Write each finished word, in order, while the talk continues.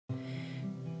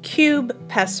Cube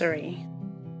pessary.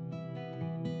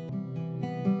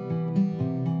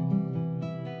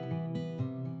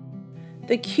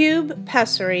 The cube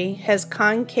pessary has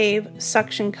concave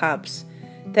suction cups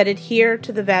that adhere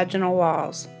to the vaginal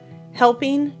walls,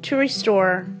 helping to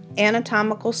restore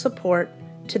anatomical support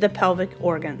to the pelvic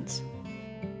organs.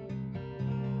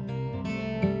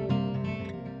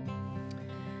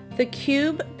 The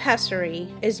cube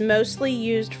pessary is mostly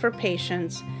used for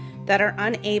patients that are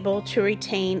unable to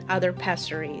retain other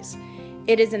pessaries.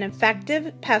 It is an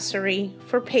effective pessary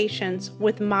for patients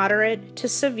with moderate to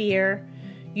severe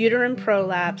uterine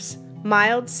prolapse,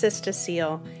 mild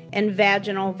cystocele, and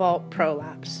vaginal vault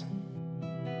prolapse.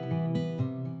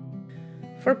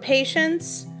 For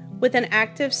patients with an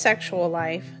active sexual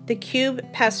life, the cube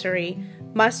pessary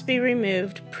must be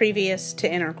removed previous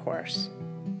to intercourse.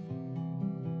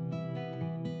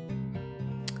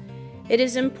 It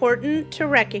is important to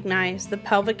recognize the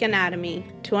pelvic anatomy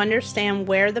to understand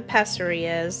where the pessary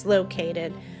is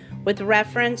located with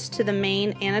reference to the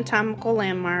main anatomical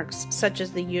landmarks such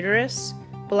as the uterus,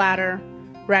 bladder,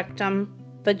 rectum,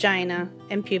 vagina,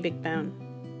 and pubic bone.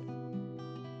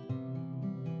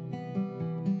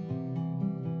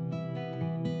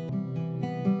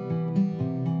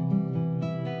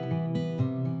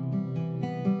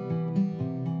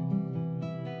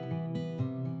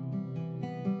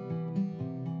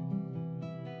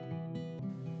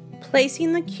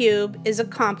 Placing the cube is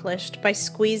accomplished by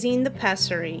squeezing the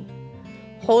pessary.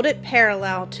 Hold it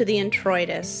parallel to the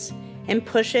introitus and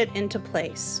push it into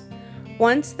place.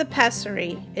 Once the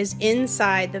pessary is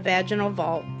inside the vaginal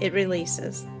vault, it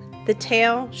releases. The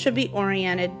tail should be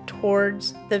oriented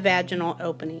towards the vaginal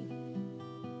opening.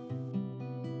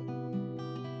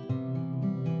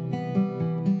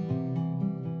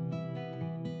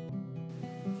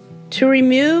 To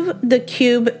remove the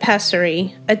cube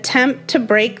pessary, attempt to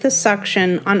break the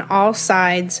suction on all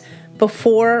sides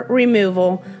before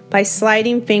removal by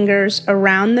sliding fingers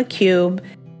around the cube